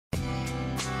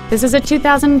This is a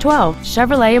 2012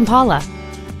 Chevrolet Impala.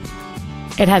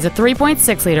 It has a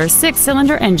 3.6-liter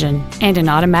six-cylinder engine and an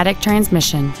automatic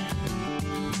transmission.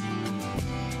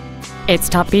 Its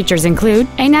top features include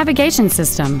a navigation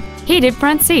system, heated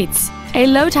front seats, a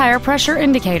low tire pressure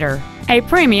indicator, a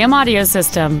premium audio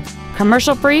system,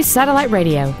 commercial-free satellite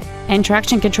radio, and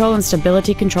traction control and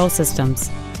stability control systems.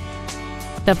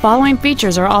 The following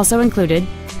features are also included: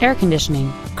 air conditioning,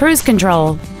 cruise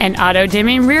control, an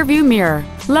auto-dimming rearview mirror,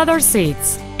 leather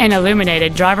seats, an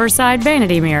illuminated driver's side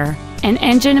vanity mirror, an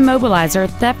engine immobilizer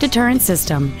theft deterrent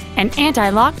system, an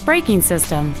anti-lock braking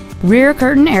system, rear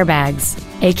curtain airbags,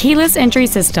 a keyless entry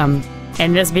system,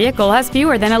 and this vehicle has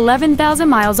fewer than 11,000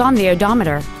 miles on the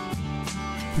odometer.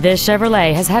 This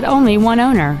Chevrolet has had only one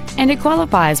owner, and it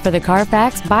qualifies for the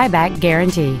Carfax buyback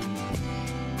guarantee.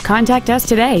 Contact us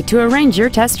today to arrange your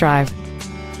test drive.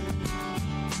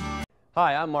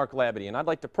 Hi, I'm Mark Labadie, and I'd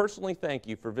like to personally thank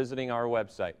you for visiting our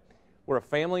website. We're a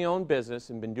family-owned business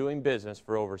and been doing business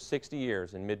for over 60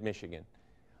 years in mid-Michigan.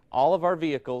 All of our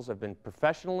vehicles have been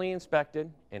professionally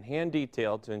inspected and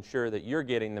hand-detailed to ensure that you're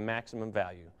getting the maximum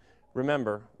value.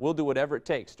 Remember, we'll do whatever it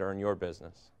takes to earn your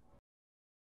business.